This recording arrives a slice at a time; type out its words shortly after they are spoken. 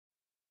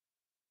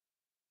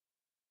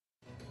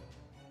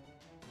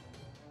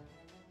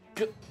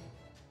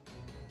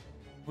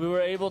We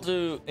were able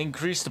to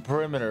increase the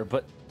perimeter,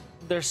 but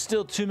there's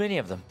still too many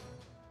of them.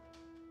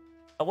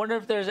 I wonder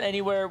if there's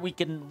anywhere we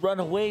can run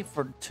away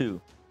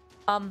to.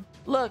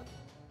 Look,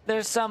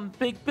 there's some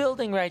big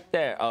building right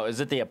there. Oh, is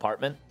it the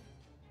apartment?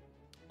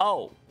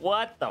 Oh,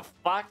 what the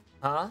fuck?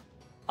 Huh?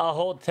 A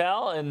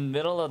hotel in the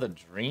middle of the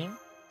dream?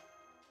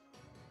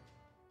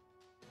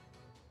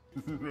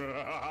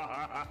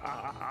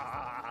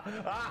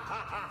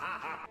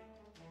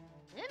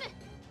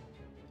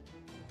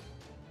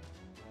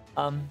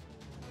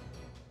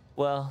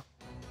 Well,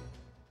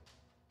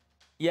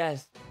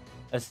 yes.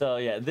 So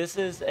yeah, this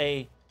is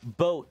a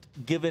boat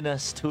given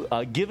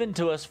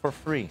to us for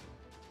free.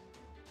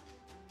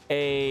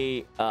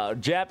 A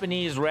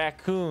Japanese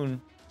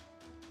raccoon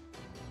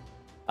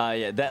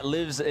that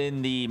lives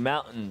in the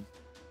mountain.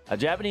 A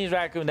Japanese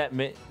raccoon that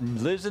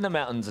lives in the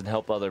mountains and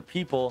help other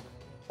people.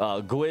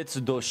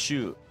 Goetsu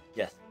doshu.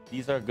 Yes,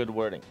 these are good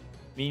wording.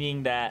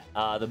 Meaning that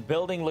the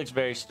building looks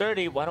very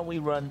sturdy. Why don't we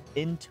run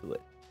into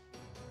it?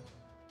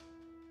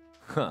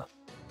 Huh.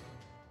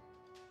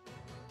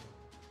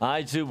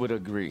 I too would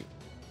agree.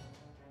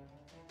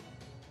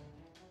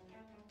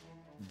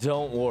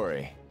 Don't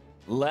worry.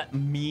 Let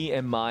me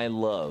and my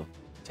love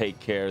take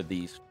care of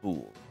these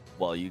fools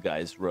while you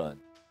guys run.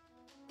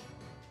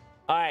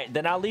 All right,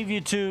 then I'll leave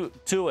you to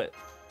it.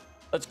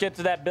 Let's get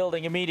to that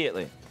building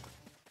immediately.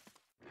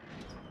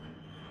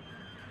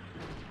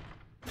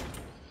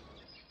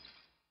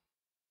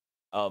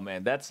 Oh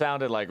man, that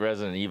sounded like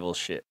Resident Evil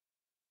shit.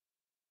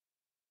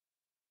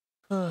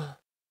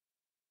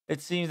 It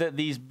seems that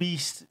these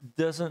beasts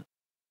doesn't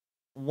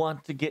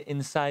want to get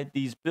inside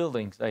these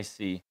buildings, I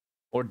see.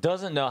 Or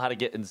doesn't know how to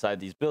get inside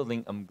these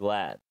buildings. I'm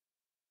glad.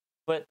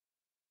 But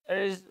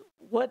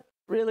what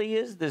really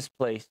is this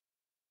place?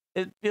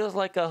 It feels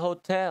like a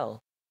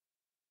hotel.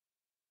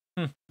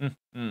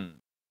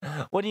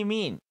 What do you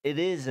mean? It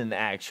is an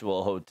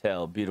actual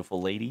hotel,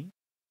 beautiful lady.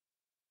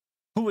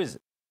 Who is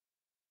it?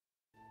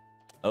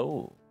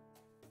 Oh,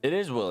 it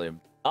is William.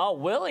 Oh,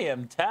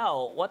 William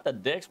Tell. What the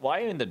dicks? Why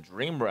are you in the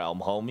dream realm,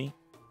 homie?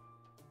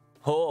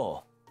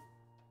 Oh,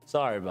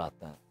 sorry about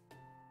that.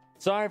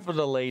 Sorry for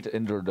the late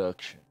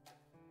introduction.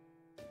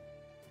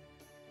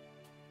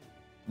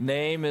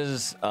 Name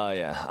is,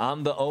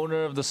 I'm the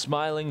owner of the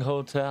Smiling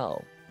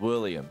Hotel.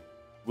 William.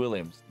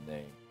 William's the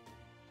name.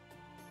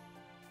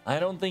 I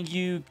don't think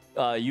you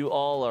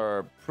all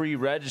are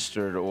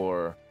pre-registered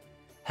or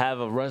have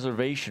a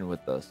reservation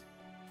with us.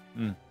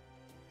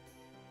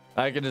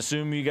 I can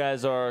assume you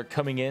guys are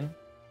coming in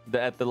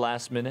at the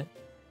last minute.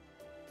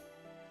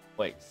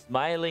 Wait,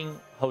 Smiling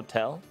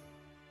Hotel?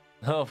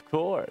 Of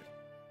course.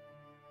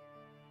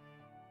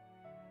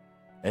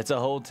 It's a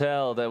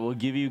hotel that will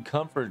give you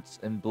comforts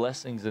and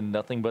blessings and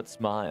nothing but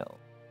smile.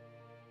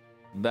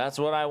 That's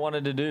what I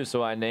wanted to do,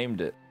 so I named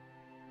it.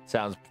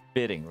 Sounds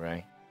fitting,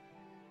 right?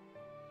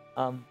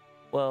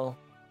 Well,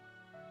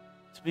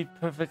 to be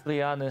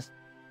perfectly honest,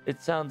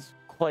 it sounds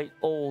quite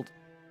old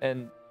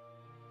and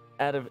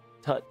out of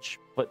touch,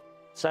 but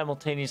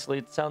simultaneously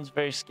it sounds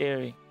very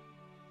scary.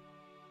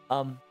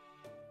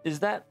 Is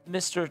that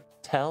Mr.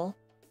 Tell?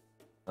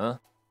 Huh?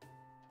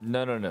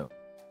 No.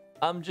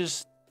 I'm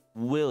just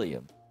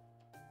William.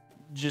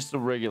 Just a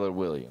regular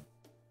William.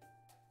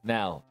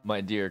 Now,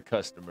 my dear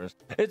customers,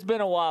 it's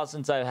been a while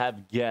since I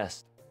have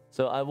guests,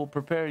 so I will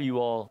prepare you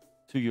all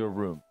to your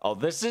room. Oh,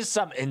 this is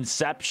some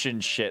Inception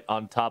shit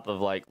on top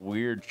of like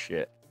weird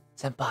shit.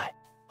 Senpai,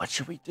 what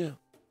should we do?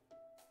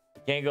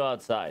 Can't go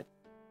outside.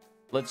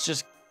 Let's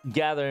just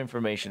gather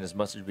information as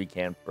much as we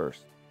can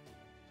first.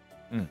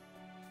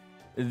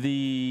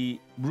 The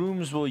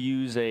rooms will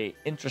use a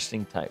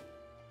interesting type.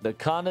 The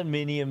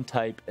condominium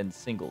type and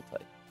single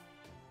type.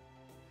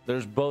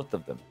 There's both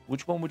of them.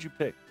 Which one would you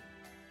pick?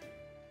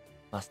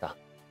 Master.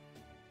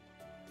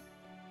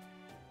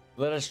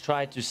 Let us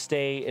try to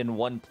stay in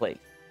one place.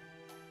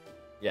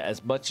 Yeah,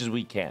 as much as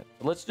we can.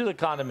 So let's do the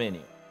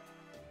condominium.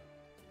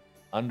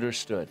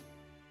 Understood.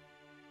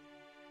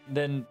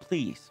 Then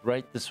please,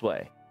 right this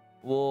way.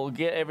 We'll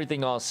get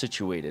everything all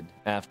situated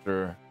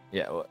after...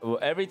 Yeah,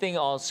 everything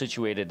all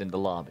situated in the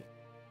lobby.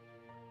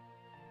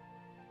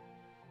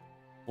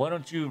 Why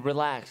don't you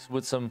relax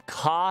with some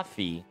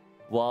coffee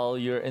while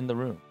you're in the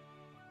room?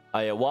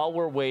 While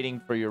we're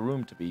waiting for your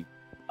room to be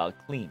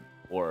clean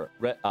or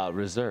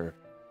reserved.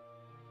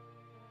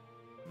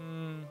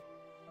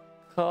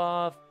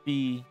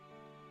 Coffee.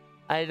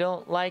 I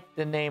don't like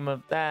the name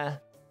of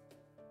that.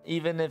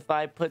 Even if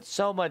I put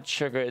so much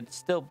sugar, it's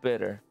still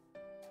bitter.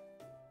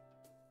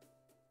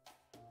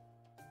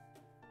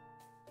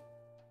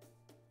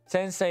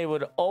 Sensei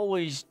would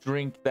always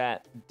drink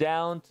that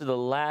down to the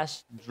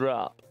last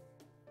drop.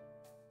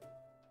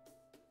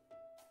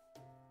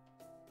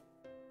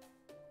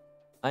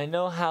 I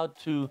know how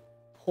to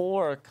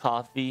pour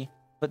coffee,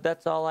 but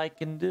that's all I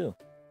can do.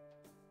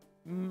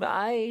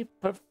 I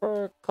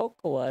prefer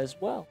cocoa as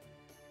well.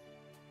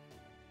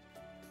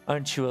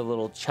 Aren't you a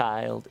little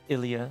child,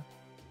 Ilya?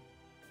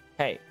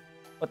 Hey,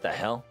 what the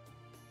hell?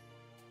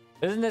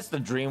 Isn't this the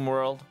dream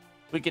world?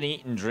 We can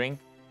eat and drink.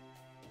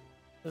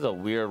 This is a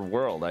weird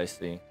world, I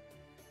see.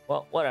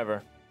 Well,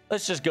 whatever.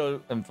 Let's just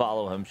go and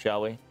follow him,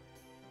 shall we?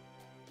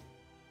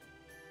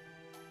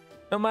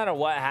 No matter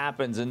what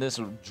happens in this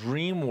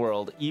dream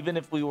world, even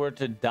if we were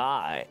to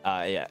die,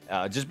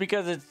 just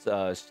because it's,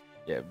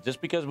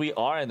 just because we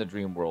are in the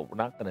dream world, we're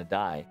not gonna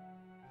die.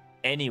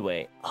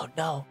 Anyway, oh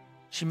no,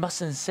 she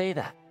mustn't say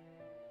that.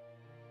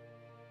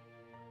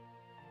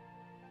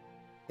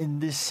 In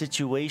this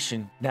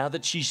situation, now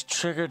that she's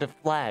triggered a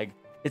flag,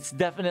 it's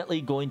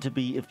definitely going to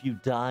be if you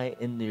die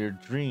in your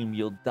dream,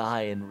 you'll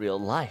die in real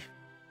life.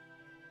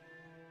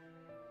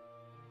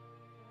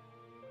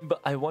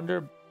 But I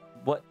wonder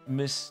what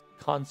Miss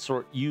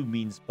Consort Yu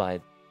means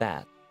by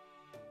that.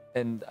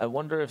 And I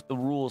wonder if the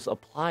rules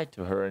apply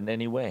to her in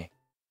any way.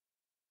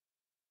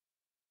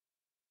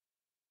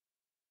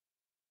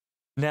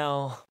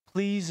 Now,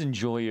 please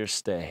enjoy your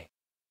stay.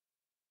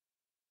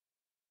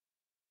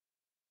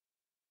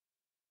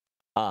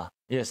 Ah,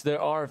 yes, there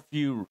are a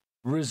few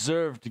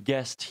reserved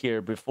guests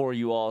here before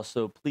you all,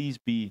 so please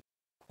be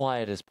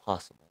quiet as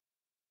possible.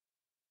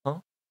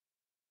 Huh?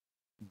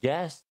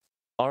 Guests?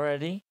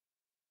 Already?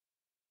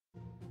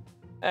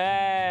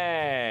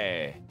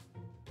 Hey!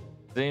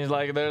 Seems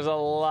like there's a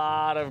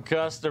lot of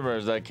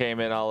customers that came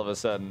in all of a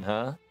sudden,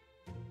 huh?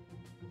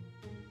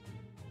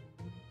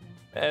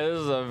 Hey, this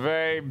is a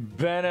very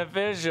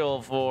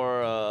beneficial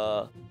for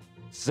a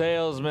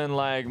salesman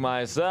like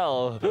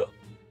myself.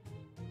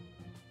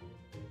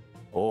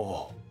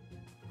 Oh.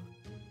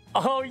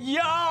 Oh,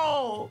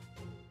 yo!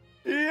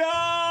 Yo!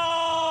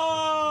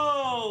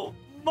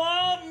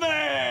 My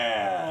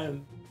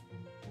man!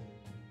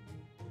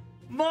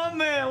 My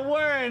man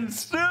wearing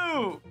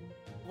suit!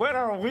 When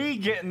are we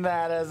getting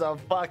that as a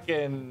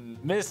fucking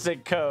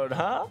mystic code,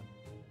 huh?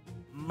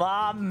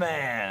 My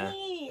man.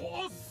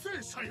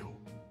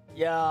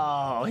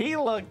 Yo, he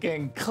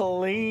looking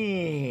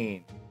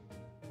clean.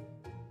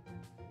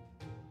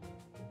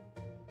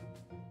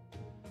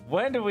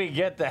 When do we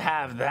get to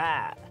have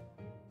that?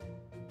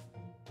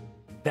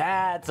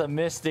 That's a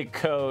mystic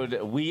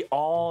code we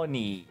all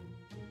need.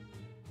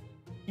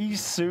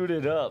 He's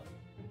suited up.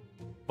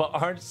 But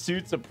aren't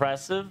suits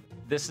oppressive?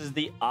 This is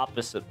the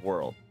opposite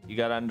world. You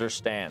gotta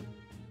understand.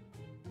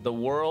 The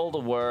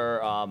world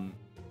where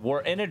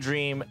we're in a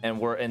dream and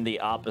we're in the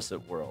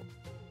opposite world.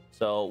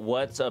 So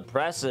what's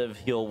oppressive,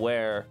 he'll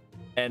wear,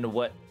 and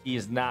what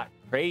he's not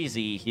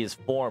crazy, he's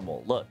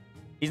formal. Look,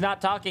 he's not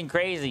talking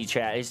crazy,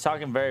 chat. He's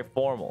talking very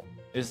formal.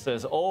 It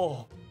says,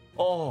 oh,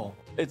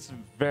 it's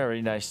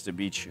very nice to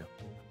meet you.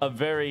 A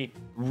very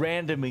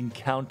random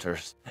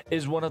encounters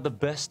is one of the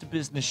best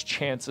business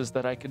chances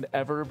that I can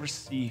ever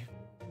receive.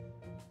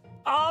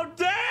 Oh,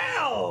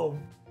 damn!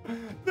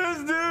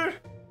 This dude,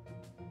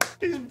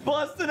 he's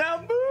busting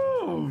out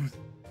moves.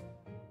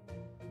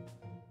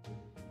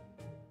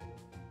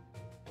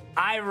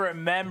 I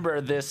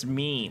remember this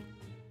meme.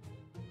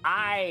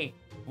 I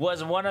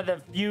was one of the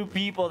few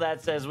people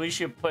that says we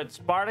should put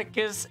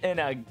Spartacus in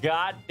a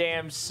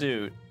goddamn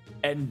suit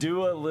and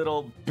do a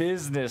little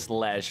business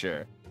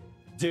leisure.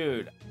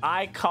 Dude,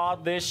 I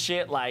called this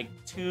shit like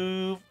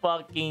 2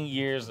 fucking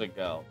years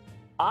ago.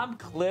 I'm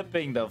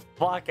clipping the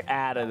fuck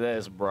out of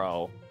this,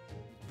 bro.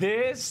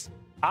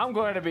 I'm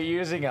going to be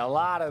using a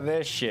lot of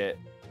this shit.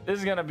 This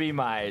is going to be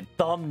my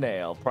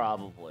thumbnail,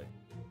 probably.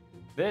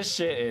 This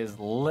shit is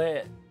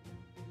lit.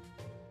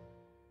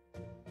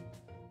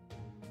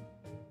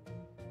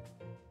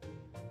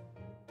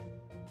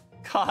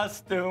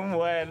 Costume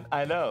when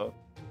I know.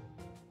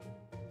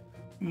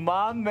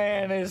 My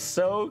man is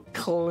so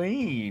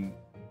clean.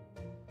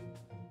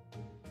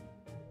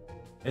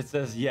 It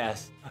says,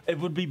 yes, it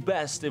would be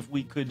best if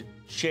we could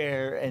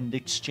share and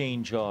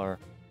exchange our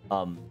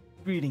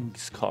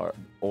greetings card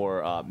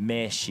or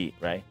mail sheet,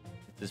 right?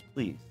 It says,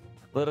 please,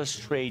 let us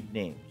trade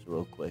names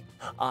real quick.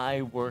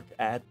 I work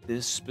at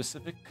this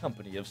specific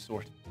company of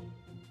sort.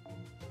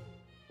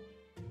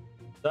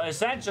 So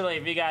essentially,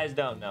 if you guys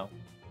don't know,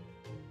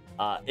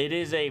 it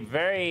is a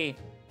very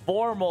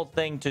formal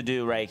thing to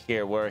do right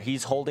here where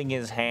he's holding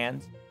his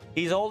hands.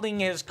 He's holding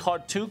his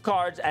two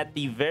cards at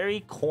the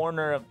very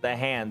corner of the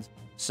hands.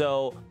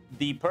 So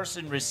the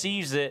person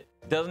receives it,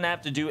 doesn't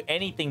have to do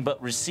anything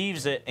but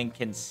receives it and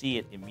can see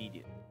it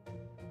immediately.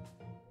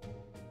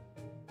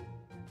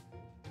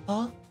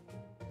 Huh?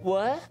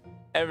 What?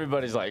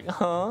 Everybody's like,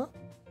 huh?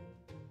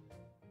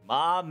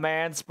 My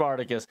man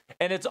Spartacus.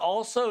 And it's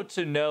also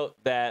to note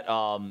that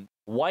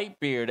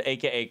Whitebeard,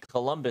 aka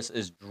Columbus,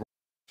 is drunk.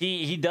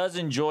 He does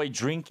enjoy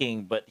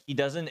drinking, but he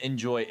doesn't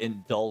enjoy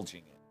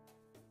indulging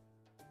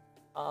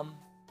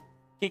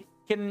it.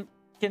 Can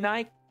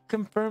I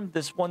confirm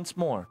this once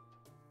more?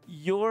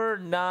 You're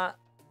not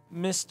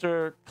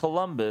Mr.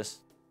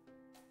 Columbus,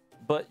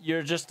 but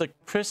you're just a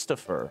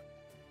Christopher.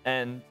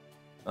 And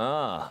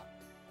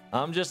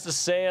I'm just a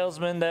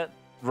salesman that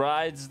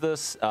rides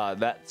this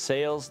that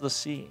sails the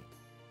sea.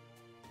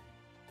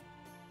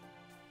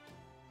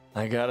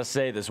 I gotta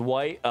say, this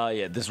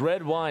this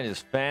red wine is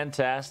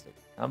fantastic.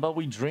 How about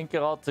we drink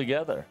it all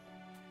together?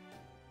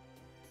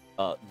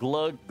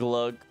 Glug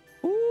glug.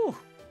 Ooh.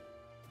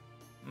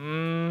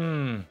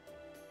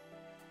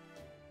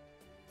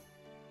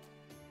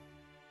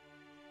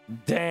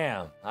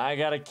 Damn, I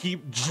gotta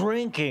keep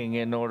drinking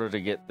in order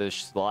to get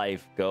this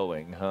life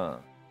going, huh?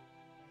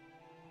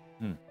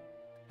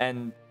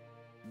 And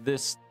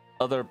this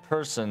other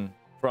person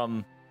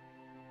from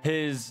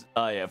his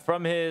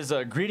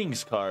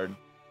greetings card,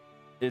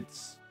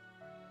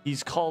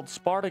 he's called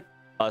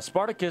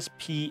Spartacus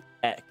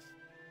PX.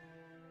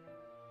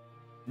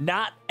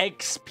 Not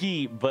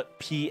XP, but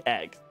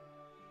PX.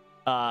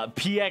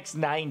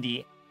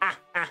 PX90.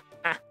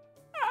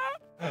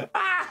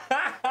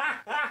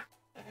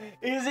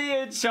 Is he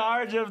in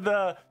charge of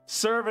the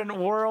Servant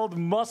World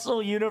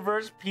Muscle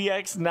Universe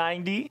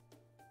PX90?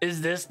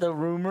 Is this the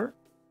rumor?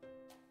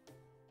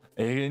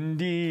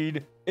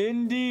 Indeed,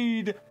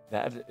 indeed,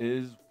 that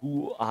is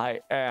who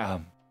I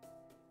am.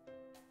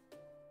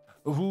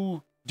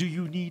 Who do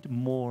you need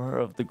more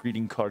of the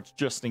greeting cards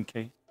just in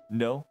case?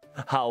 No?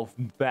 How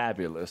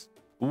fabulous.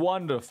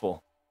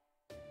 Wonderful.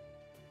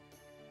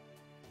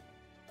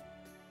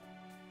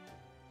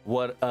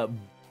 What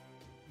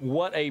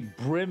a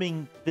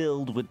brimming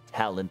filled with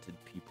talented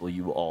people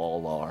you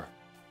all are.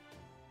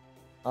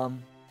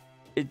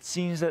 It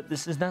seems that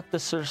this is not the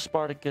Sir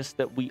Spartacus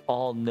that we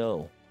all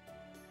know.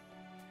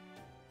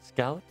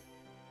 Scout?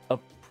 A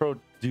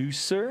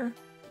producer?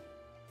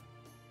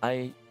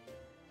 I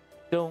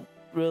don't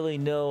really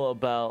know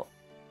about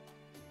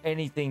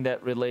anything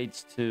that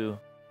relates to...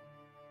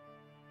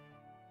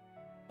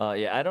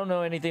 I don't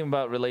know anything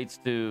about relates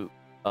to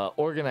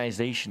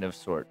organization of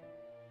sort.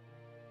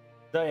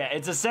 So yeah,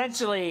 it's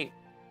essentially,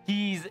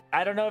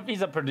 I don't know if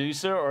he's a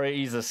producer or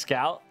he's a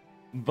scout,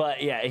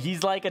 but yeah,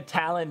 he's like a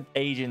talent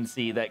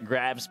agency that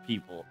grabs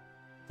people.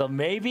 So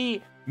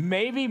maybe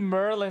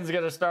Merlin's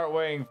gonna start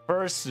wearing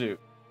fursuit.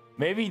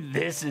 Maybe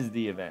this is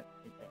the event.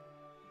 Okay.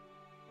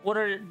 What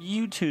are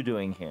you two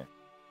doing here?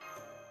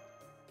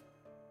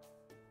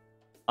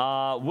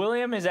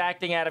 William is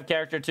acting out of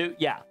character too.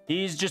 Yeah,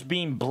 he's just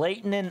being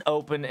blatant and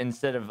open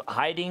instead of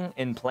hiding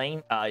in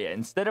plain.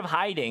 Instead of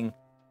hiding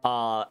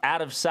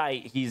out of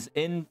sight, he's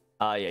in.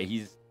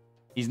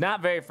 He's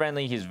not very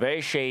friendly. He's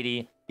very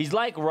shady. He's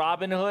like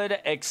Robin Hood,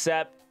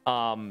 except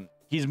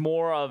he's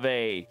more of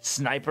a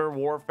sniper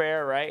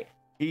warfare, right?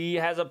 He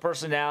has a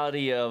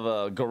personality of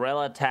a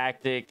guerrilla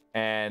tactic,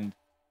 and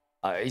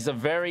he's a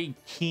very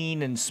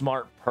keen and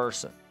smart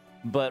person.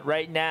 But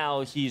right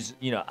now, he's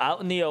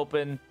out in the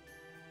open.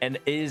 And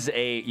is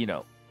a,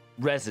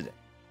 resident.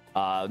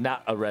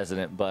 Not a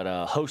resident, but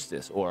a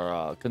hostess or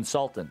a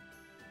consultant.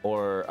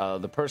 Or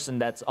the person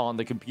that's on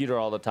the computer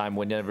all the time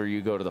whenever you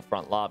go to the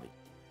front lobby.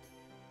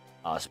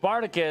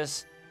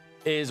 Spartacus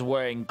is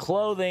wearing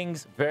clothing,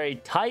 very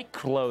tight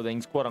clothing,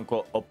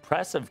 quote-unquote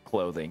oppressive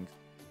clothing,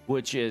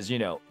 which is,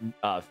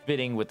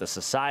 fitting with the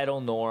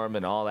societal norm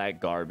and all that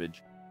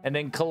garbage. And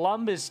then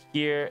Columbus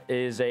here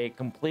is a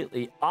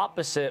completely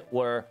opposite,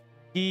 where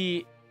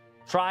he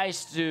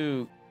tries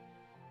to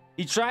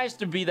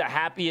be the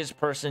happiest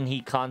person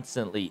he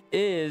constantly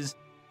is,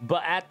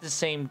 but at the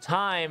same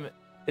time,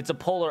 it's a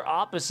polar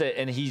opposite,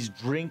 and he's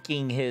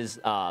drinking his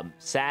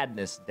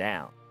sadness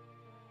down.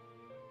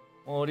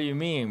 Well, what do you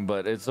mean?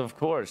 But it's of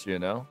course,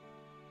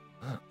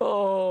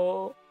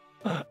 Oh,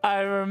 I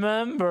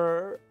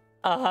remember.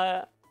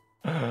 I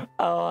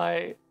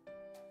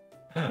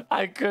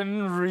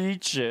couldn't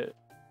reach it.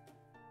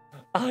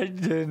 I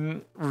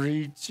didn't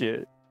reach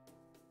it.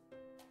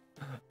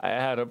 I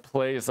had a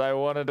place I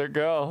wanted to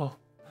go.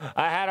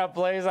 I had a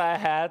place I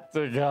had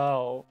to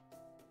go.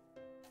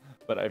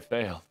 But I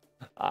failed.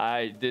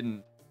 I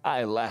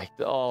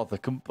lacked all the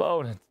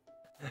components.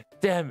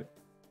 Damn it.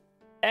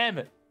 Damn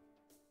it.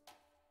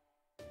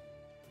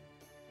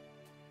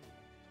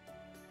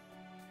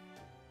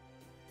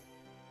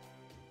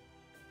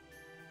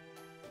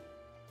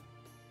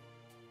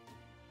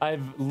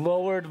 I've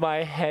lowered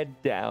my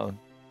head down.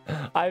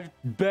 I've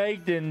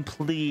begged and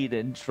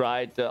pleaded and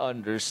tried to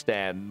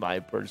understand my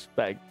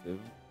perspective.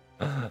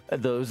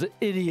 Those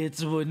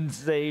idiots wouldn't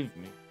save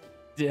me.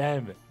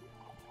 Damn it.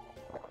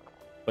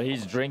 But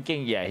he's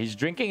drinking. Yeah, he's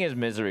drinking his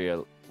misery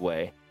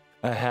away.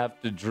 I have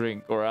to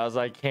drink or else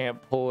I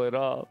can't pull it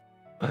off.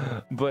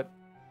 But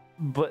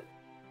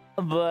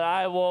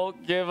I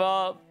won't give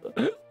up.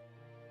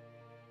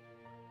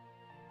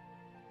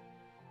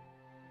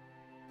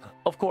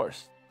 Of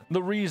course.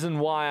 The reason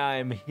why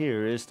I'm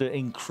here is to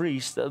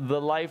increase the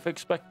life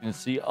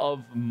expectancy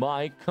of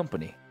my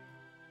company.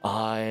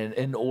 And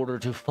in order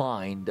to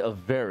find a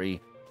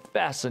very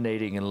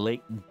fascinating and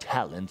latent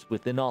talent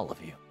within all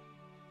of you.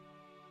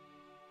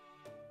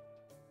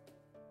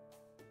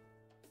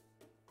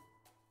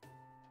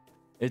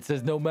 It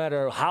says no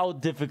matter how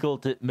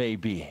difficult it may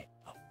be.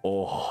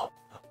 For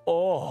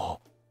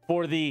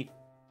the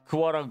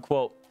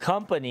quote-unquote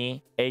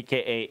company,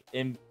 aka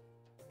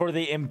for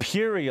the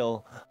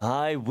Imperial,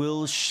 I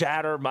will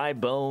shatter my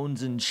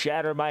bones and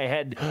shatter my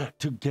head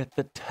to get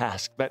the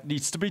task that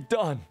needs to be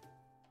done.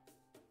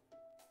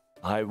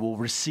 I will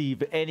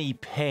receive any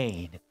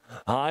pain.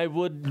 I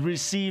would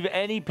receive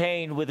any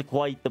pain with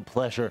quite the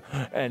pleasure,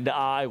 and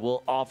I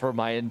will offer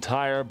my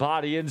entire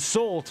body and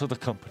soul to the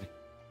company.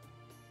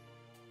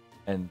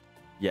 And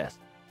yes,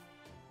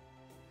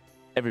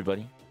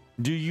 everybody,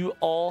 Do you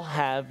all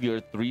have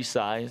your 3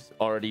 size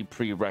already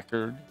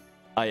pre-record?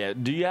 Oh yeah,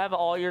 do you have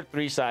all your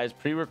 3 size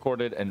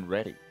pre-recorded and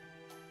ready?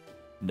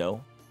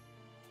 No?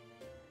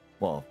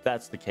 Well, if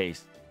that's the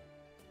case.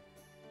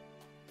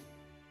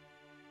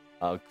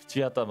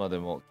 口頭で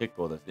も結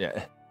構です。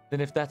Yeah. Then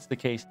if that's the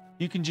case,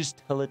 you can just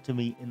tell it to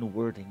me in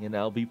wording and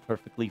I'll be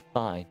perfectly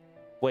fine.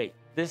 Wait,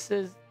 this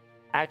is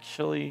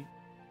actually...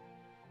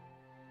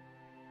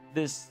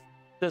 This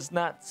does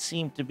not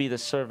seem to be the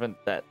servant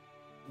that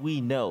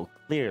we know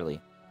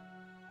clearly.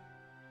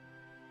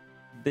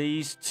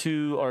 These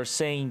two are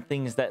saying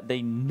things that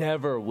they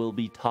never will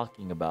be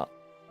talking about.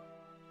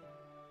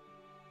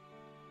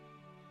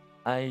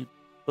 I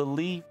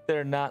believe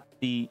they're not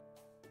the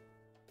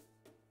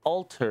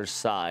altar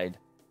side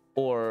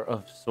or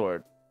of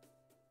sort.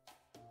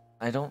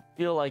 I don't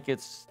feel like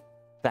it's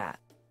that.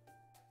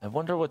 I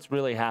wonder what's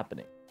really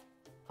happening.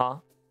 Huh?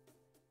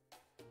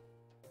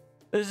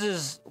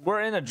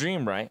 We're in a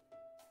dream, right?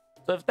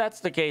 So if that's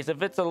the case,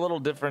 if it's a little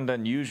different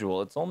than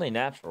usual, it's only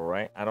natural,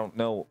 right? I don't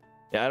know.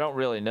 Yeah, I don't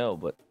really know,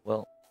 but,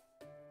 well,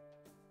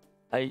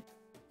 I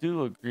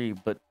do agree,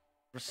 but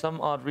for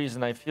some odd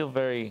reason, I feel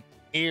very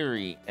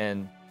eerie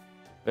and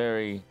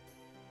very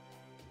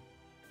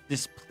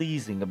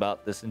displeasing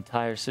about this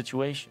entire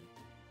situation.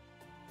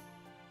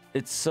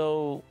 It's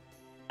so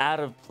out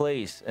of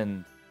place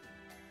and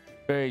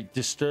very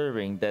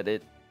disturbing that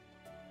it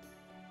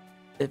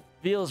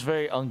feels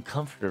very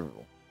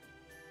uncomfortable.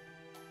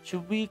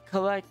 Should we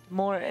collect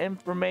more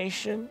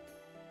information?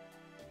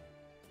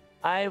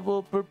 I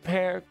will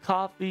prepare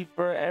coffee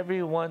for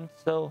everyone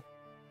so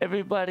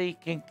everybody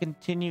can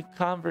continue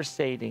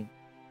conversating.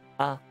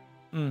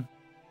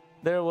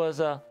 There was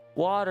a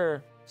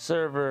water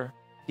server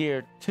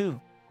here too.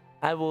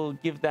 I will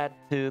give that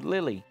to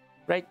Lily.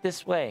 Right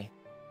this way.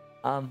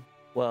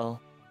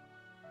 Well,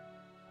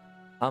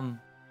 I'm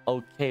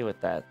okay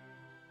with that.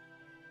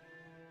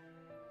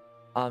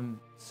 I'm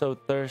so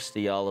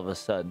thirsty all of a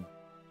sudden.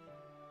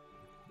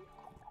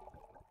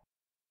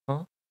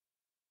 Huh?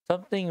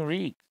 Something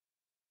reeks.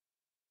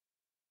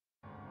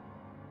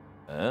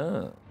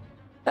 Oh.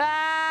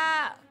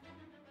 Ah!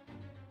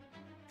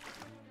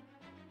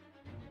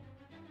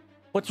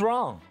 What's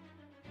wrong?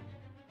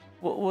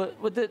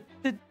 What did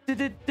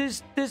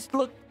this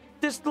look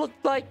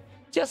like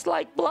just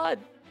like blood?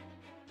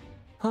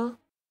 Huh?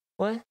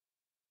 What?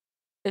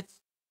 It's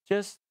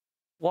just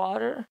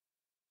water?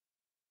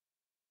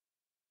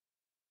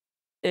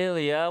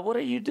 Ilya, what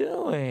are you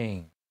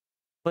doing?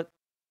 But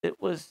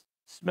it was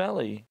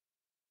smelly.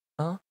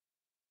 Huh?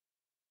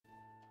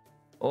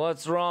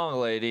 What's wrong,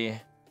 lady?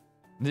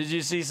 Did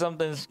you see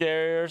something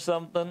scary or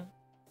something?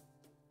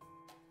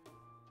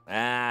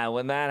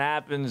 When that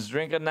happens,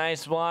 drink a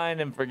nice wine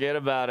and forget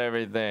about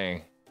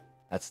everything.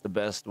 That's the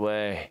best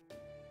way.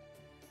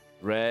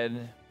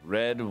 Red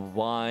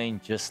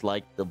wine just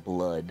like the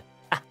blood.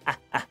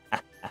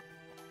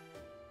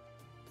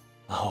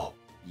 Oh,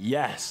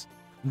 yes.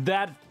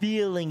 That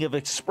feeling of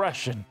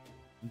expression.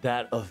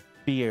 That of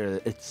fear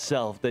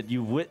itself that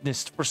you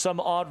witnessed for some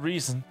odd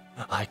reason.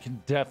 I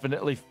can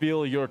definitely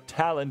feel your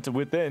talent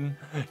within.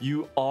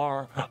 You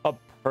are a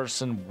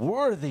person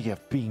worthy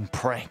of being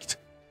pranked.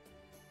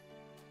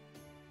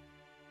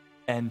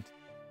 And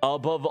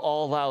above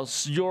all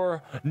else,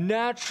 you're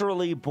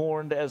naturally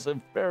born as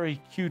a very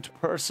cute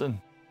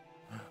person.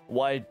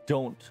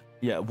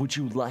 Would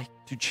you like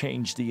to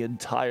change the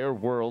entire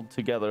world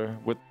together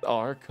with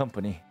our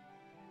company?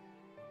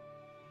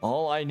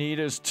 All I need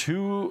is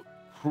 2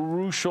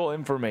 crucial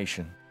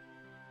information.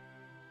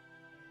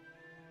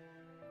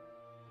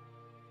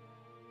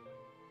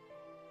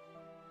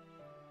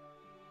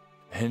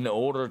 In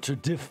order to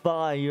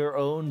defy your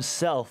own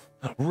self,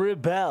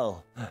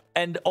 rebel,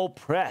 and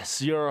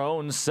oppress your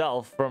own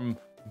self from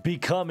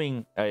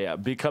becoming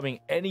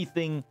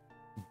anything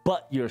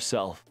but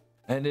yourself,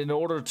 and in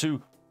order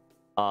to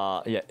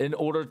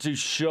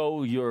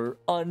show your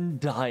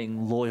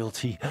undying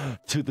loyalty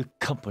to the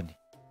company.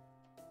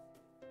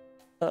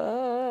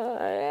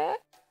 The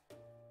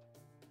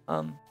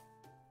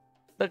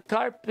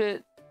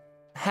carpet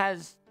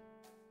has...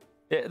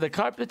 the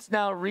carpet's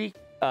now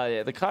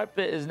the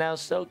carpet is now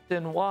soaked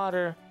in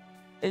water.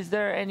 Is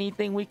there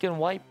anything we can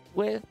wipe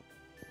with?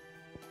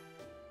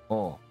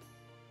 Oh.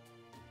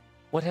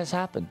 What has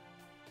happened?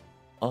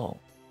 Oh.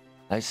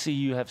 I see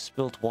you have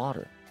spilt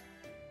water.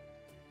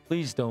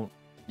 Please don't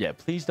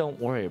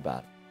worry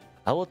about it.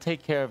 I will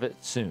take care of it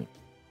soon.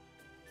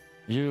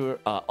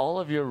 All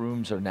of your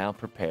rooms are now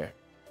prepared.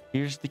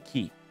 Here's the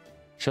key.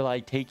 Shall I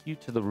take you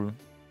to the room?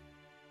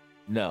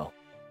 No.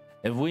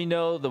 If we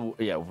know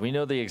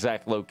the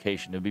exact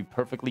location, it'd be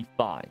perfectly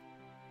fine.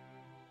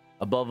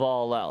 Above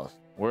all else,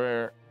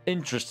 we're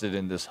interested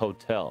in this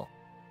hotel.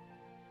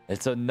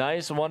 It's a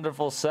nice,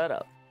 wonderful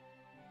setup.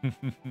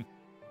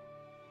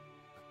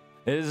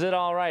 Is it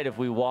all right if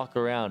we walk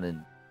around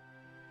and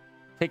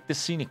take the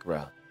scenic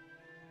route?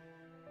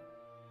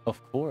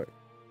 Of course.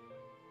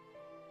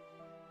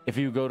 If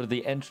you go to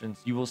the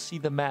entrance, you will see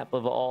the map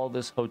of all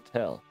this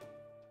hotel.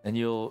 And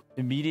you'll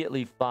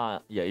immediately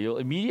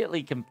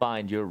can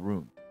find your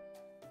room.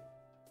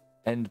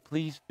 And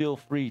please feel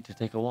free to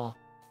take a walk.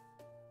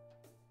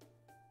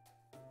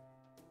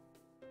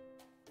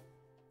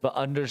 But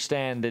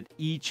understand that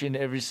each and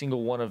every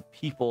single one of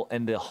people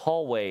in the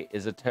hallway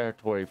is a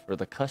territory for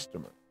the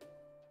customer.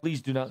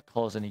 Please do not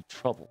cause any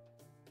trouble.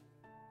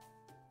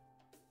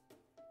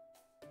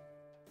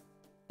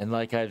 And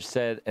like I've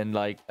said, and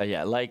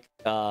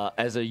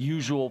as a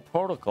usual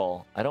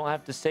protocol, I don't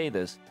have to say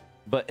this,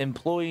 but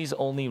employees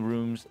only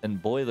rooms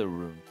and boiler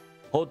room.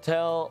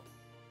 Hotel,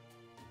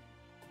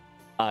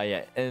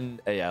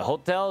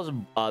 hotels,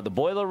 the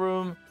boiler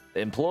room,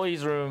 the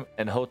employees room,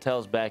 and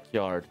hotel's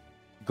backyard.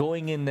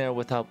 Going in there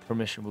without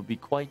permission would be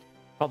quite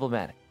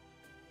problematic.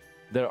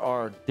 They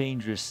are a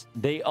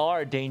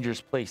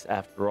dangerous place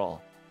after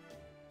all.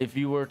 If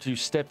you were to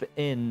step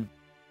in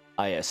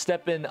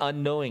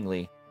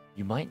unknowingly,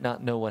 you might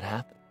not know what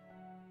happened.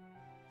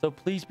 So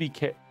please be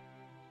careful.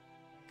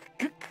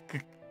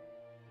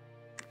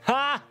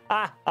 Ha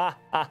ha ha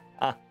ha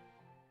ha.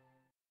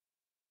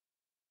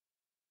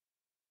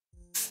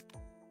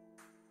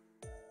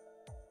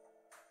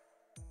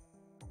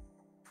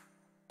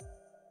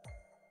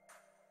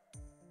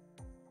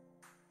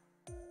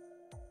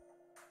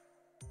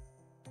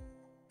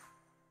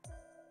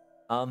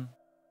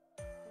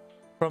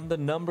 From the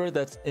number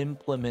that's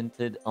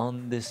implemented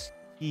on this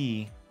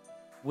key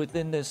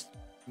within this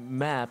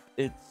map,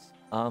 it's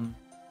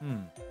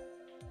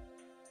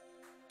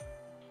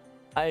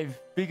I've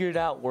figured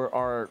out where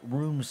our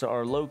rooms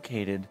are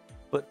located,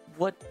 but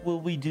what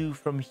will we do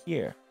from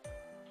here?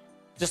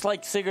 Just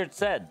like Sigurd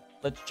said,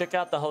 let's check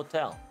out the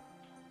hotel.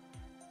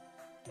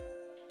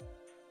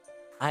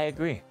 I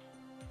agree.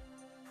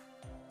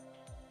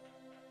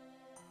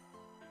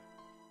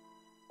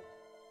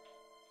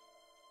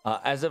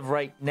 As of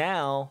right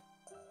now,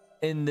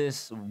 in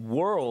this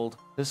world,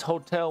 this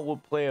hotel will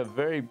play a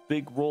very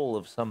big role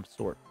of some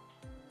sort.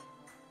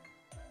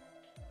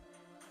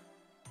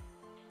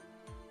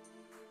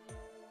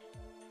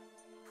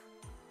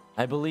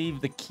 I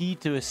believe the key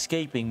to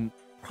escaping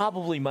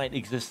probably might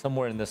exist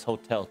somewhere in this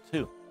hotel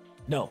too.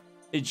 No,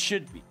 it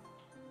should be.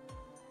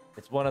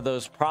 It's one of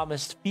those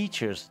promised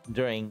features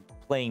during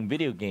playing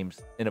video games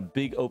in a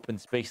big open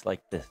space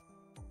like this.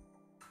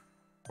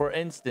 For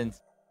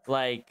instance,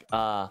 like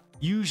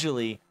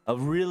usually a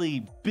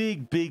really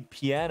big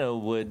piano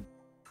would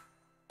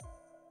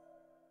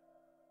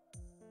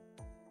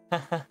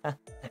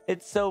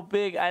it's so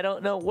big I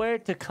don't know where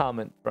to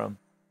comment from.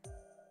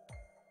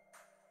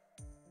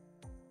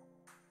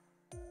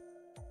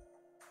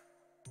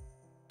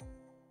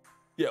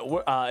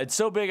 Yeah, it's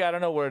so big I don't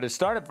know where to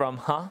start it from,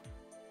 huh?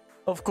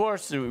 Of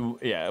course,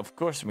 of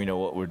course we know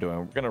what we're doing.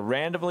 We're gonna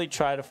randomly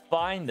try to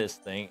find this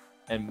thing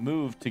and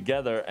move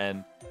together,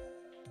 and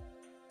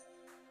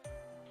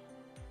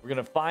we're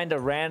gonna find a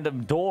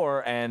random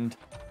door and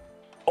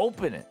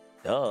open it.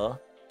 Duh.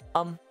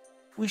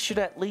 We should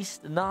at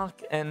least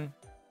knock and...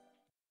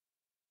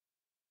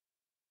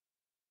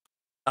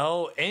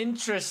 Oh,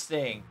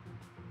 interesting.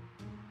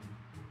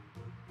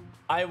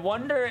 I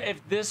wonder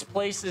if this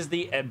place is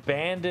the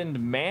abandoned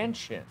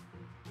mansion.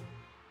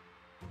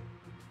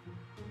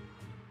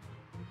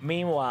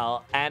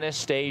 Meanwhile,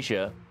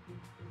 Anastasia,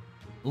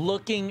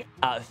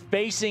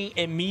 facing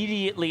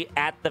immediately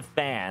at the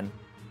fan,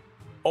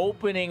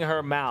 opening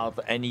her mouth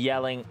and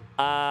yelling,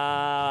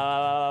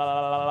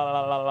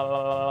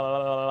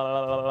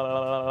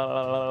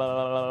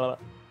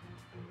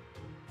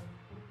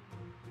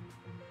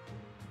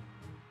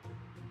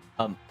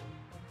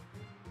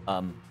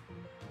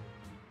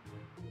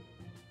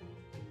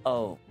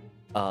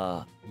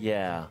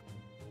 yeah.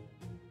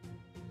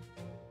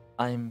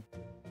 I'm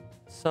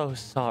so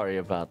sorry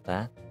about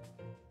that.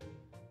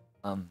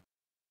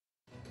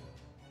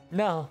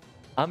 No,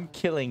 I'm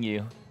killing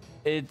you.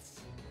 It's,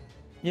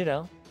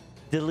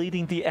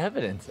 deleting the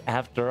evidence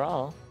after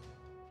all.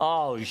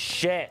 Oh,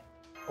 shit.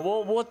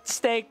 We'll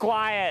stay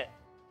quiet.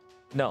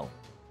 No,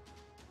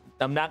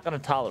 I'm not going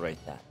to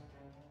tolerate that.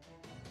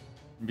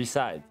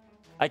 Besides,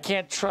 I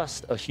can't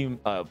trust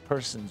a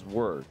person's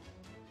word.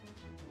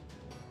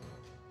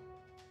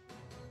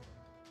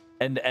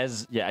 And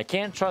I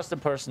can't trust a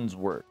person's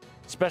word,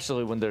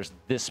 especially when there's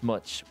this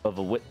much of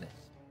a witness.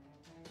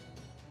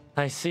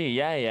 I see.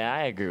 Yeah,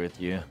 I agree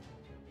with you.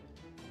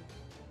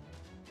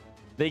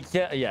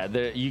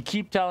 You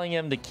keep telling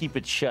him to keep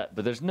it shut,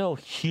 but there's no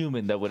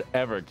human that would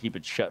ever keep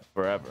it shut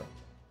forever.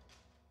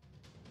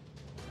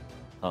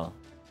 Huh.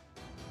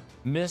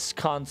 Miss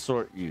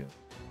Consort you.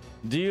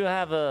 Do you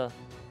have a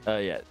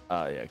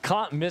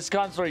Miss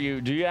Consort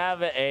you, do you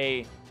have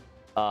a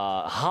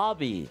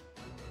hobby?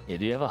 Yeah,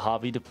 do you have a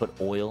hobby to put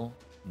oil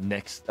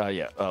next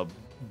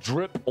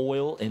drip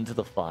oil into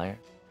the fire?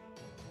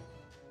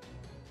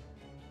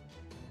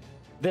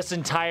 This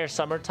entire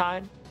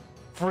summertime?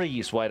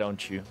 Freeze, why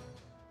don't you?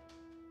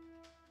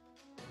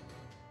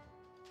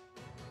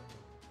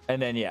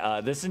 And then,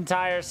 this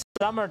entire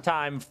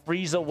summertime,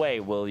 freeze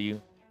away, will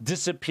you?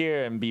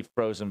 Disappear and be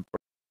frozen.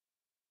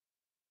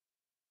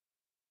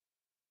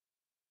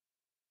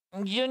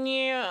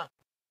 Junior!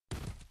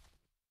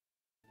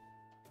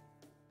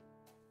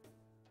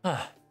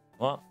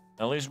 Well,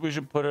 At least we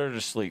should put her to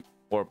sleep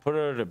or put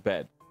her to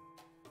bed.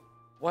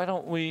 Why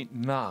don't we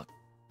knock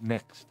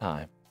next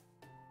time?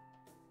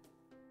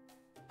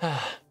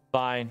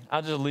 Fine.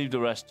 I'll just leave the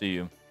rest to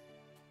you.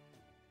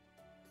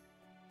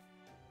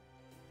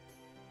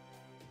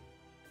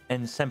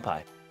 And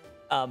senpai,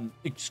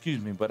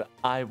 excuse me, but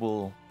I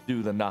will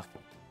do the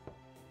knocking.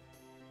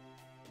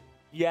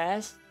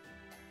 Yes?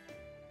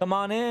 Come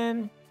on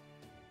in,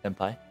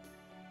 senpai.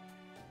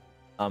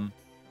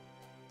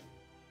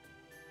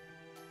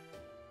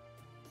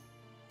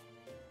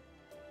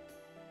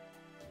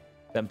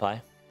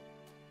 Senpai,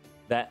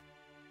 that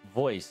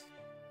voice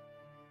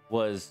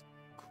was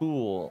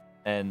cool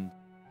and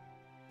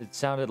it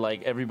sounded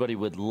like everybody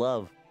would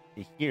love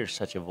to hear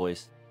such a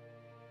voice.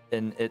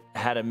 And it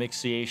had a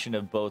mixation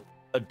of both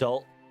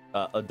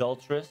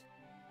adulterous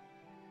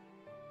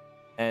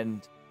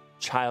and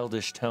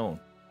childish tone.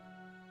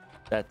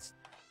 That's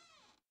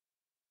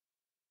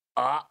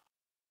huh?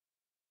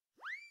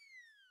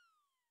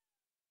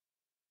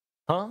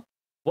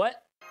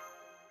 What?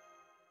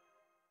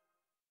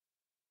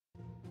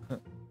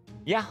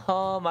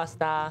 Yahoo,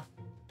 master.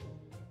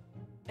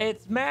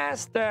 It's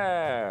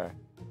master.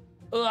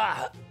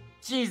 Ugh.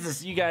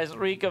 Jesus, you guys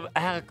reek of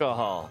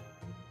alcohol.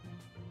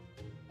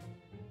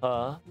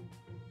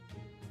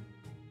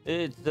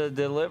 It's the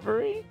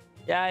delivery?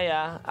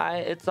 Yeah,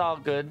 it's all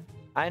good.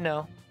 I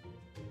know.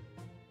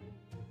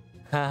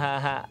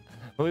 Hahaha.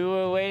 We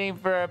were waiting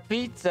for a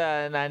pizza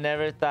and I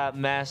never thought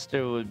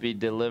master would be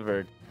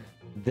delivered.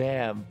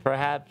 Damn,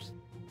 perhaps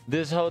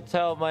this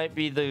hotel might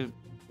be the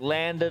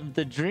land of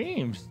the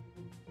dreams.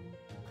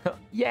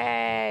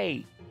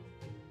 Yay!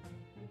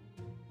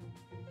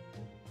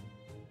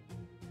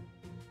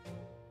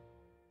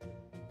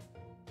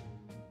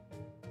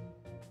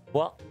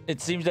 Well, it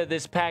seems that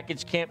this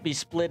package can't be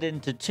split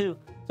into two,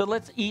 so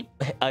let's eat.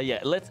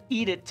 Let's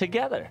eat it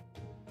together.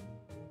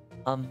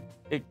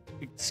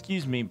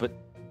 Excuse me, but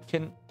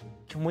can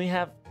we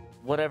have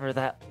whatever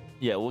that?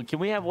 Yeah, well, can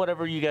we have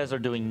whatever you guys are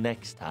doing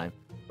next time?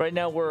 Right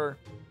now we're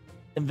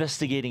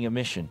investigating a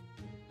mission.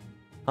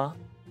 Huh?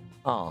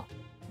 Oh,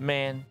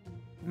 man,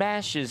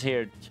 Mash is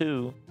here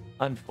too.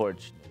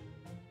 Unfortunate.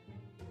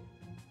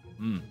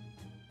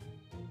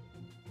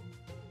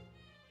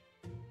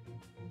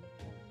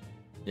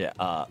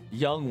 Yeah,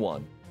 young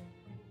one.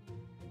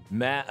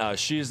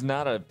 She's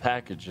not a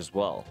package as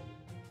well.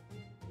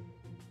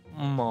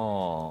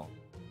 Aww.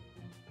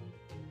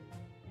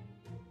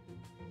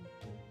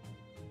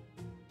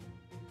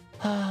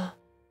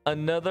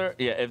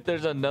 If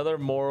there's another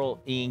moral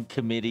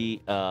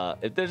committee,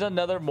 if there is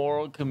another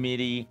moral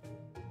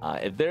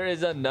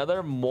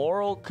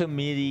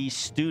committee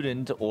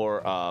student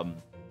or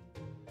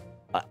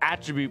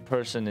attribute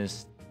person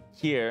is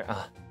here,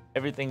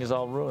 everything is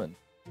all ruined.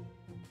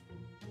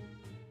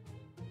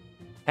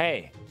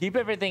 Hey, keep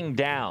everything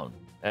down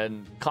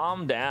and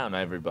calm down,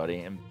 everybody.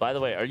 And by the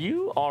way, are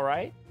you all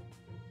right?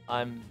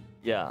 I'm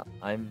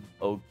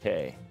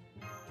okay.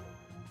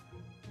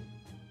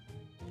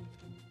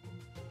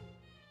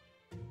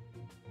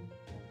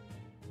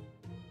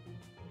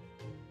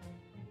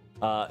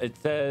 It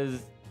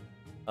says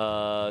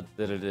a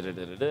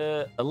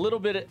little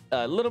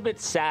bit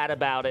sad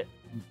about it,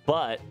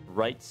 but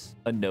writes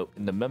a note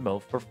in the memo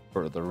for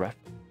further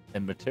reference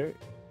and material.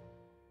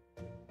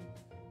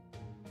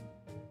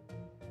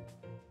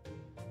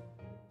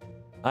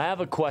 I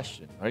have a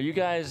question. Are you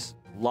guys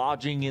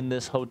lodging in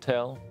this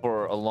hotel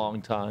for a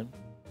long time?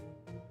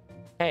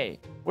 Hey,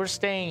 we're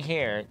staying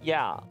here.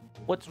 Yeah.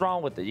 What's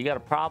wrong with it? You got a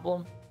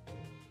problem?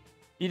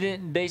 You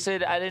didn't. They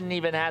said I didn't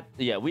even have.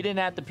 Yeah, we didn't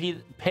have to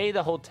pay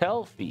the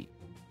hotel fee.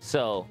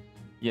 So,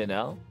 you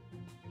know.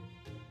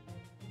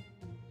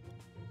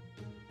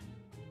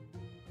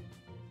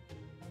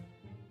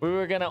 We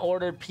were gonna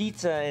order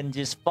pizza and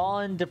just fall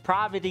into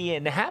poverty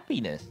and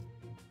happiness.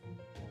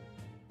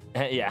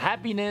 Yeah,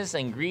 happiness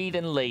and greed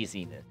and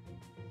laziness.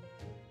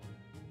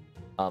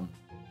 Her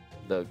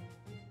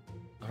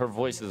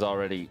voice is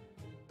already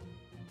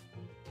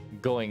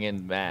going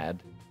in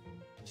mad.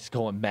 She's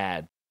going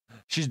mad.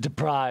 She's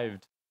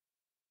deprived.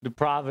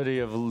 Depravity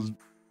of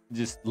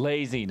just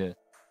laziness.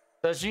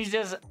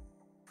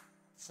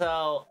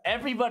 So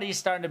everybody's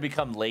starting to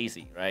become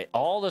lazy, right?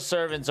 All the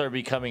servants are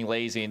becoming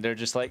lazy and they're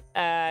just like,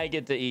 I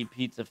get to eat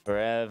pizza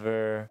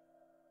forever.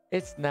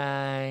 It's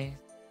nice.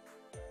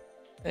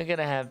 They're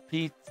gonna have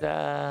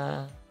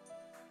pizza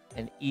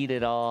and eat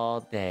it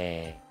all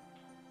day.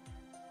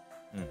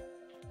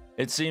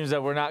 It seems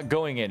that we're not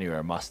going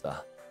anywhere,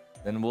 Master.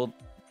 Then we'll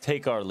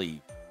take our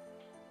leave.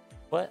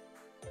 What?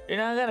 You're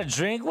not gonna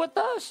drink with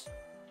us?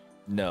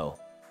 No.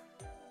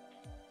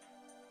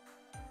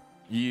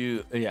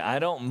 I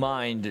don't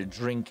mind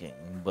drinking,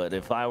 but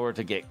if I were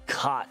to get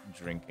caught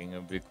drinking, it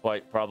would be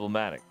quite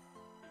problematic.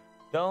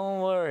 Don't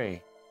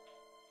worry.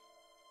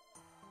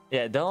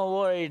 Yeah, don't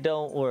worry.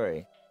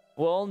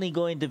 We're only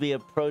going to be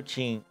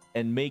approaching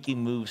and making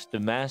moves to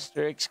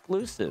master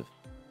exclusive.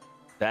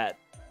 That.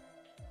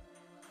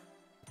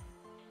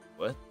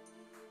 What?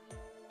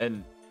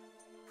 And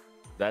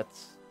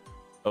that's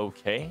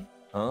okay?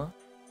 Huh?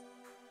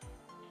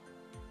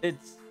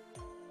 It's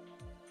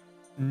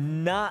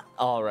not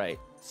all right,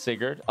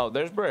 Sigurd. Oh,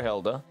 there's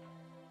Brahilda.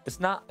 It's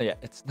not. Yeah,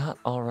 it's not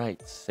all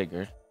right,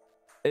 Sigurd.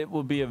 It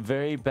will be a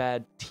very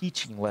bad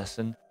teaching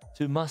lesson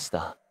to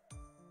Musta.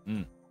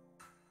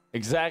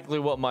 Exactly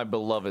what my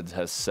beloved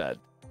has said.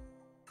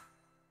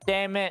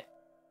 Damn it.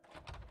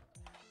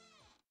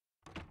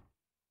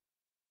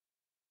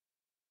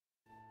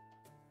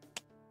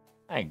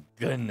 My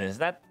goodness,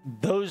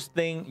 those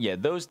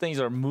things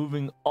are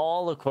moving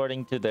all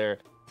according to their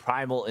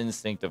primal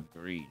instinct of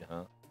greed,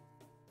 huh?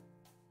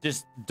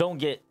 Just don't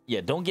get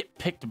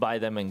picked by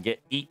them and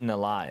get eaten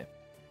alive.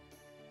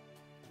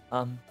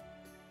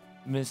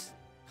 Miss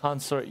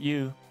Consort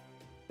Yu,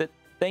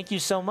 thank you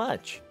so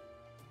much.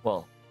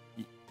 Well,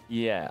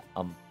 yeah,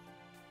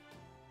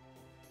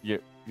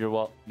 you're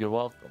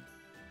welcome.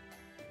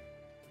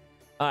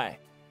 All right,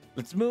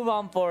 let's move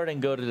on forward and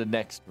go to the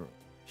next room,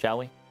 shall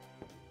we?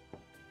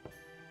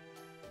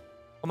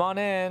 Come on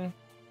in.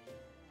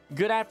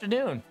 Good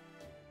afternoon.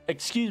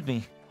 Excuse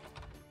me.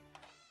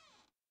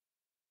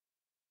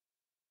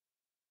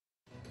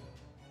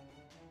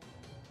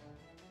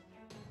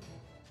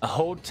 A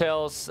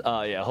hotel,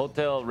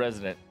 hotel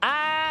resident.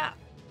 Ah!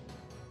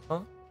 Huh?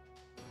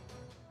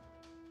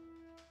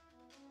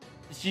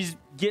 She's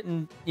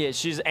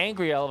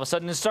angry all of a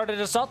sudden and started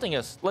assaulting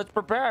us. Let's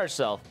prepare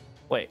ourselves.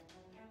 Wait.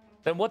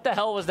 Then what the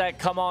hell was that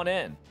come on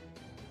in?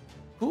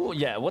 Ooh,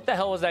 yeah, what the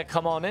hell was that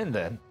come on in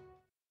then?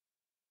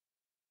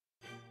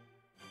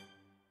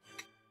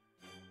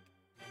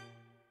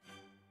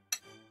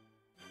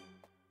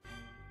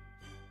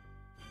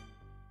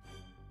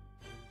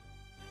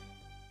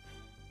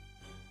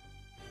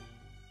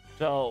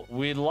 So,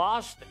 we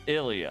lost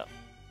Ilya.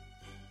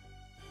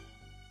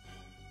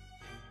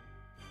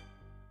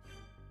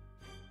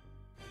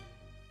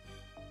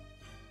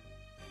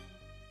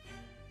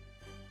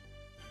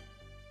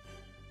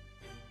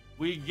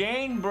 We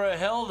gained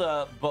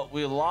Brahilda, but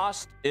we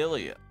lost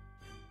Ilya.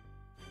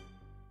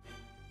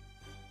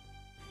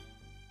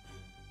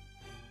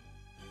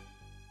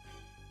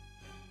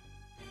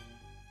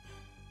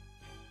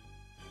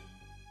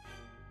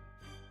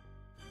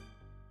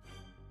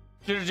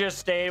 Should have just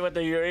stayed with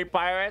the Yuri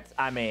pirates.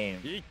 I mean,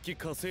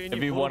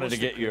 if you wanted to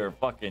get your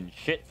fucking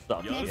shit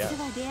stuff, yeah.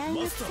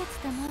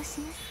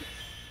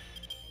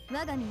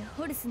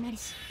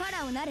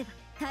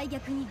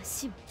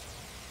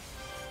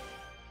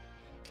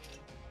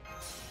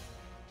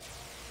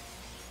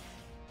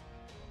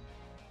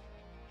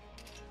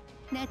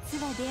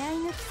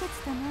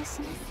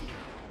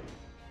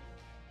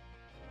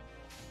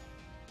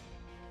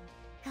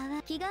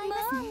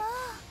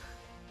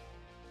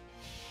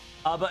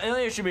 But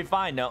Ilya should be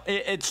fine. No,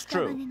 it's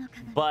true.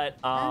 But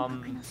I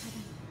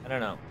don't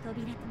know.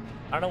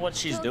 I don't know what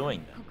she's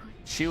doing.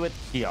 Is she with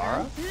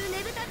Kiara?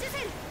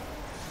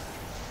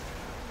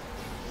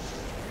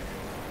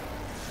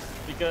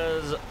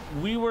 Because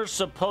we were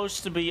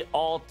supposed to be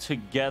all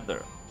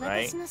together,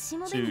 right?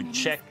 To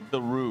check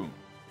the room.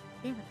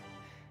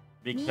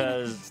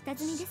 Because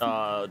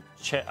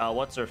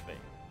what's her face?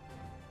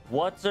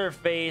 What's her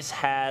face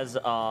has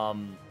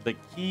the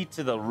key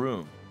to the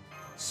room.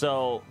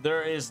 So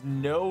there is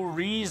no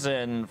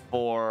reason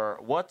for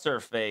what's her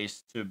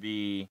face to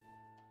be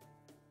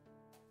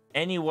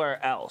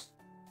anywhere else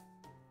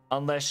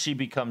unless she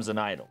becomes an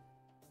idol.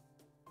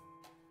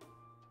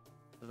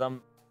 'Cause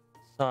I'm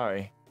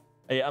sorry.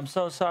 Yeah, I'm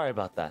so sorry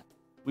about that.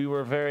 We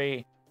were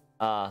very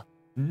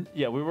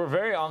we were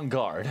very on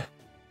guard.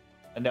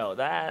 No,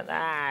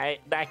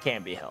 that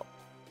can't be helped.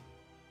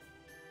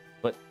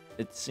 But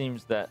it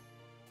seems that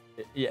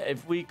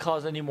if we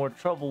cause any more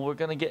trouble, we're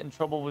gonna get in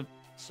trouble with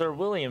Sir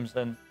Williams.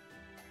 And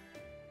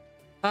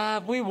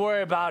if we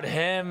worry about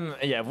him,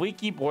 if we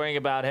keep worrying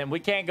about him, we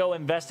can't go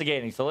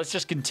investigating. So let's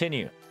just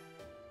continue.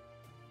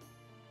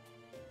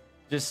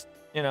 Just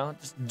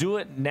do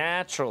it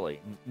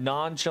naturally,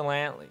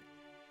 nonchalantly.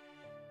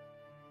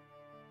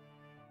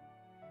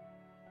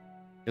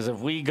 Because if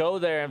we go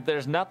there, if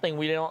there's nothing,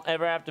 we don't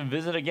ever have to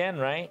visit again,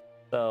 right?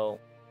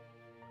 So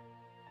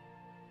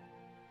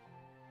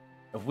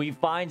if we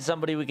find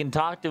somebody we can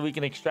talk to, we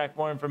can extract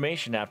more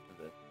information after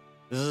this.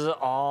 This is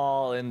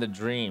all in the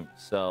dream.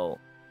 So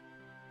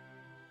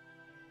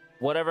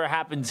whatever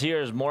happens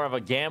here is more of a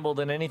gamble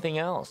than anything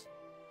else.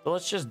 So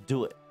let's just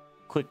do it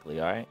quickly,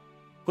 all right?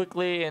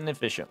 Quickly and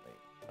efficiently.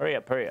 Hurry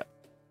up, hurry up.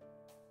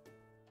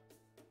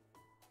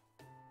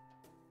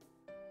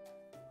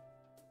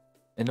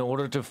 In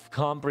order to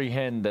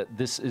comprehend that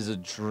this is a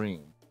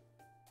dream,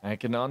 I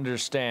can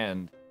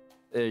understand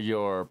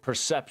your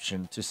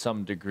perception to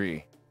some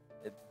degree.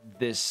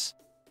 This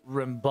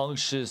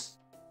rambunctious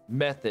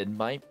method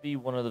might be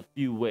one of the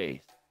few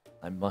ways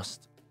I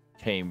must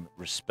tame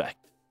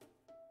respect.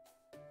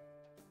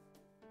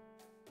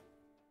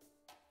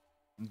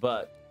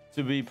 But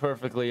to be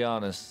perfectly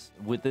honest,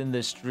 within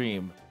this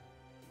dream,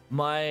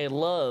 my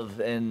love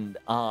and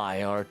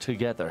I are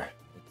together.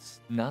 It's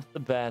not the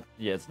bad,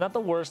 it's not the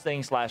worst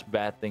thing /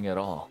 bad thing at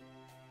all.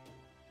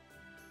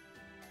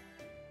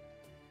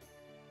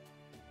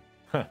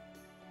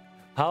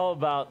 How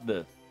about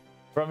this?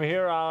 From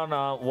here on,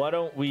 why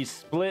don't we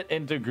split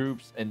into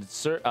groups and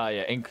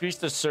increase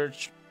the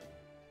search.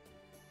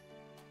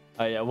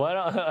 Yeah, why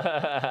don't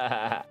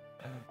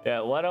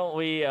why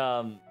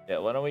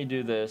don't we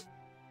do this?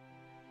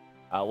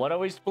 Why don't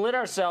we split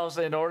ourselves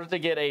in order to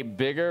get a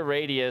bigger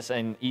radius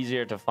and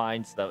easier to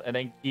find stuff? And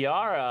then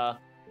Kiara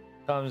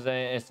comes in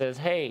and says,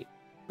 "Hey,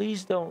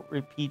 please don't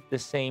repeat the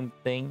same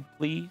thing,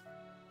 please."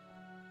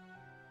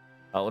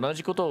 同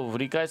じことを繰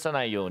り返さ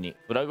ないように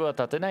フラグは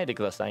立てないで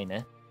ください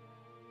ね。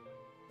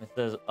It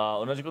says,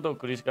 同じことを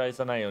繰り返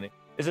さないように.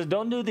 It says,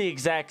 don't do the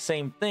exact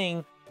same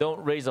thing.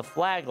 Don't raise a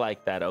flag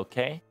like that,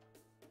 okay?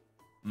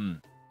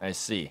 I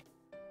see.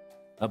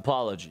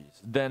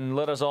 Apologies. Then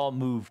let us all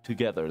move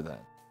together then.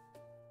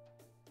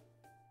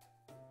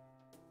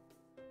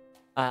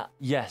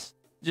 Yes.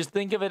 Just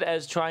think of it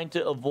as trying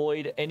to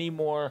avoid any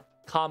more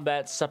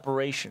combat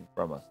separation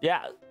from us.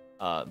 Yeah.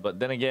 But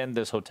then again,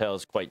 this hotel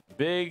is quite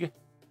big.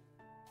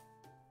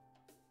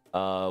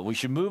 We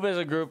should move as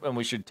a group and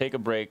we should take a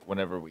break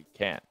whenever we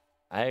can.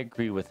 I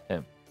agree with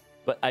him.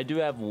 But I do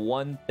have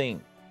one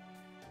thing.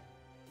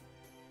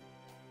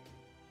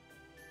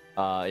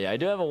 I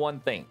do have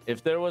one thing.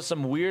 If there was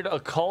some weird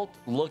occult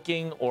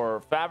looking or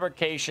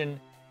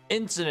fabrication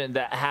incident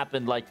that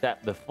happened like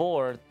that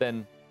before,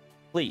 then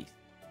please.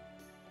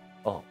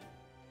 Oh,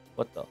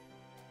 what the?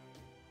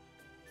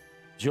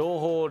 情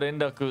報連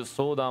絡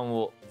相談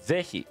を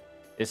ぜひ.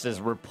 It says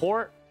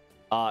report.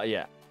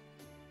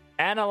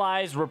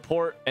 Analyze,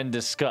 report, and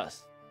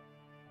discuss.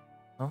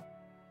 Huh?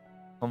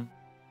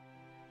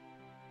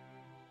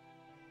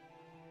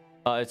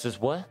 It says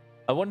what?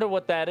 I wonder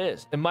what that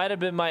is. It might have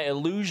been my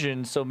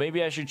illusion, so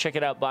maybe I should check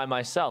it out by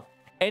myself.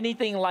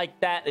 Anything like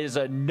that is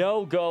a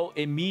no-go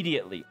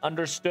immediately.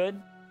 Understood?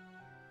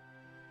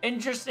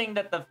 Interesting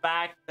that the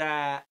fact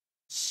that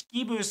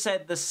Skibu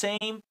said the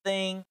same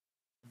thing,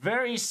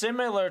 very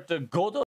similar to Godo